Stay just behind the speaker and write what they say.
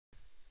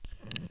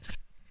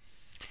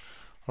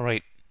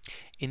Alright,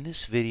 in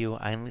this video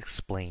I'll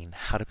explain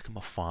how to become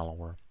a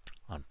follower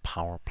on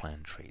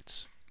PowerPlan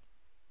Trades.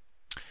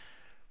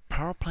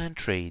 PowerPlan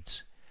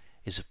Trades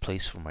is a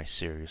place for my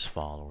serious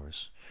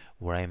followers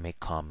where I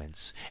make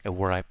comments and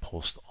where I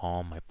post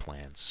all my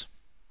plans.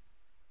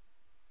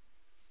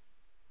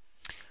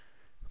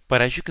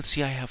 But as you can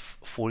see, I have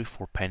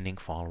 44 pending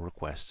follow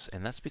requests,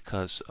 and that's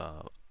because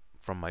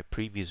from my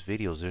previous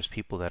videos there's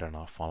people that are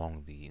not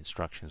following the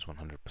instructions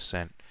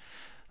 100%.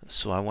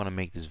 So I want to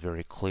make this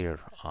very clear.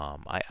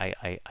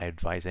 I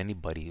advise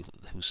anybody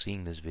who's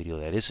seeing this video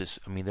that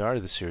I mean, there are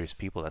the serious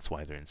people, that's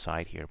why they're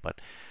inside here, but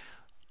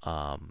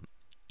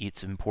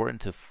it's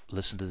important to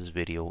listen to this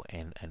video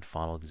and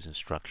follow these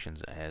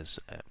instructions, as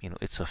you know,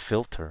 it's a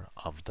filter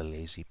of the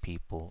lazy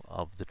people,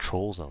 of the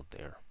trolls out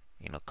there,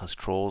 you know, because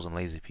trolls and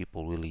lazy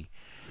people really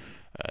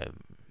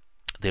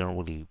they don't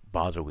really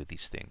bother with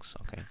these things.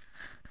 Okay,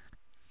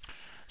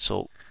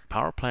 so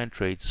PowerPlan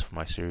Trades is for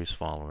my serious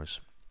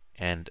followers.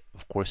 And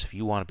of course, if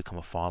you want to become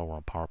a follower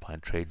on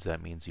PowerPlan Trades,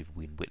 that means you've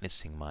been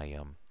witnessing my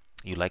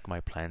you like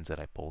my plans that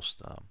I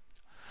post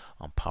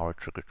on Power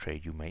Trigger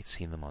Trade. You might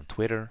see them on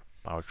Twitter,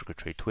 Power Trigger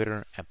Trade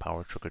Twitter, and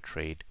Power Trigger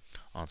Trade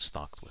on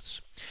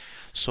StockTwits.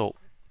 So,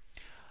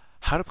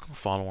 how to become a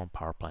follower on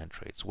PowerPlan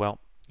Trades? Well,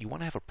 you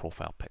want to have a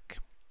profile pic,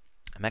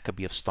 and that could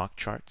be of stock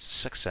charts,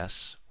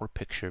 success, or a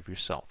picture of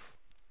yourself.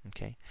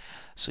 Okay,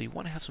 so you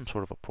want to have some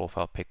sort of a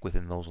profile pic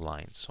within those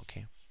lines.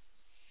 Okay.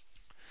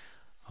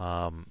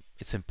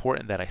 It's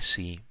important that I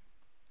see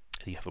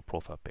that you have a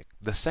profile pic.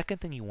 The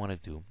second thing you want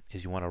to do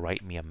is you want to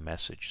write me a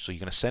message. So you're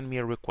going to send me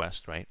a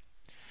request, right?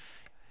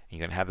 You're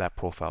going to have that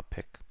profile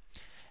pic,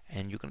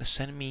 and you're going to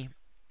send me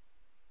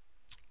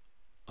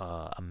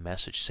a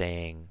message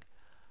saying,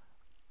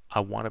 I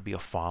want to be a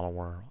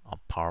follower on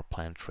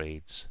PowerPlan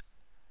Trades.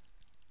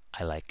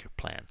 I like your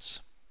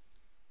plans.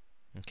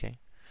 Okay,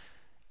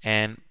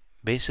 and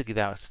basically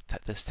that's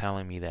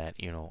telling me that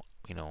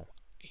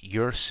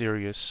you're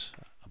serious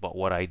about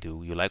what I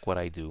do, you like what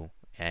I do,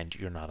 and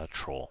you're not a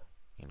troll.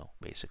 You know,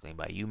 basically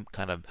by you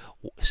kind of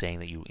saying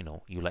that you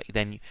like,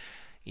 then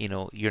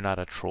you're not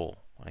a troll,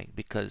 right?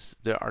 Because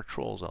there are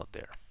trolls out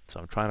there. So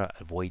I'm trying to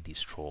avoid these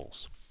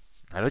trolls.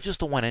 I just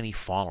don't want any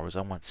followers.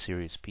 I want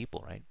serious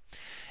people, right?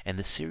 And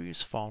the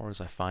serious followers,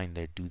 I find,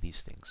 they do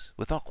these things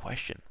without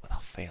question,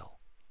 without fail.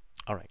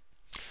 All right.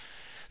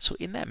 So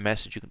in that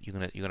message, you're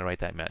gonna write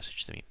that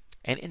message to me.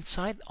 And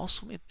inside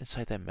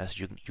that message,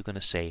 you're going to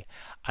say,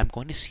 I'm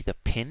going to see the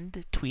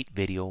pinned tweet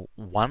video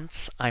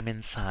once I'm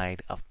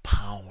inside of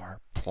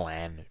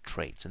PowerPlan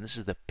Trades. And this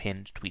is the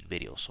pinned tweet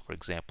video. So for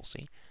example,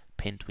 see,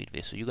 pinned tweet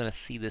video. So you're going to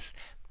see this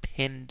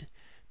pinned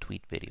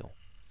tweet video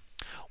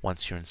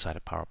once you're inside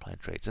of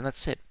PowerPlan Trades. And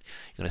that's it.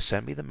 You're going to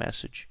send me the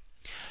message.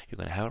 You're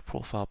going to have a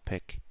profile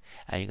pic.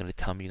 And you're going to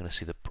tell me you're going to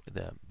see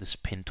this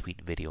pinned tweet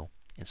video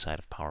inside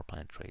of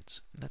PowerPlan Trades.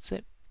 And that's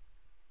it.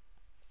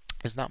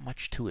 There's not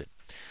much to it.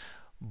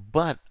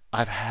 But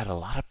I've had a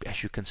lot of,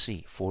 as you can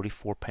see,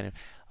 44 pending.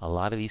 A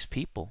lot of these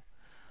people,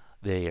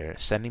 they are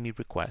sending me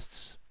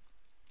requests.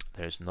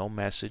 There's no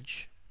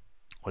message,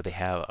 or they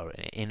have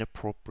an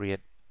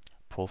inappropriate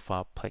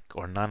profile pic,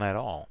 or none at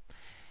all.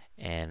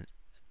 And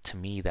to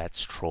me,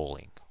 that's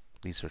trolling.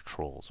 These are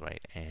trolls,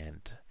 right?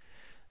 And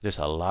there's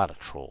a lot of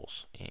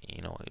trolls.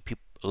 You know,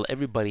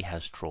 everybody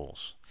has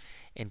trolls.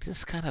 And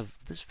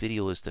this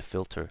video is to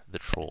filter the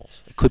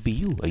trolls. It could be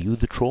you. Are you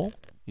the troll?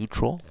 You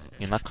troll?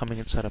 You're not coming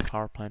inside a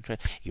PowerPlan Trade?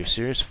 You're a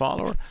serious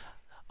follower?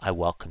 I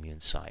welcome you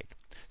inside.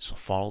 So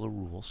follow the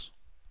rules,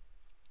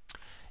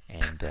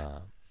 and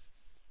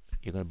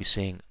you're going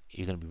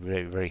to be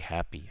very, very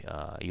happy.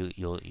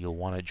 You'll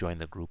want to join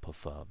the group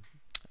of.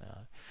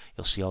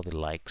 You'll see all the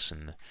likes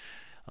and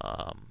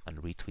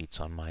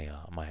retweets on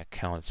my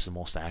account. It's the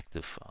most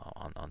active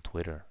on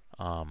Twitter.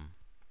 And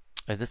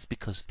that's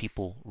because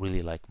people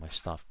really like my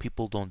stuff.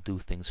 People don't do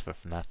things for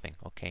nothing.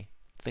 Okay,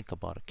 think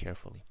about it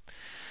carefully.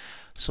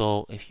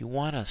 So if you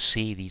want to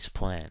see these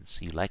plans,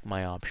 you like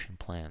my option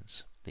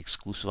plans, the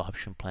exclusive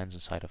option plans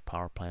inside of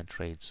PowerPlan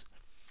Trades.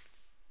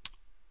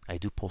 I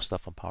do post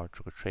stuff on Power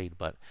Trigger Trade,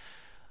 but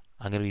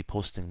I'm going to be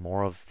posting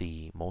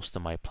most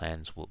of my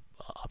plans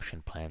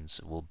option plans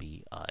will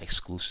be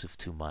exclusive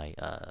to my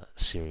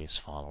serious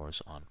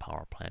followers on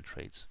PowerPlan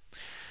Trades.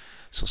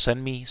 So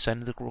send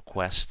the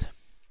request,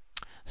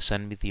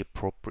 send me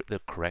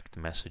the correct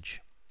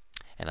message,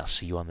 and I'll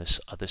see you on this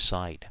other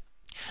side.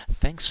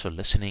 Thanks for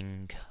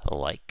listening.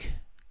 Like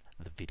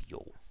the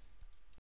video.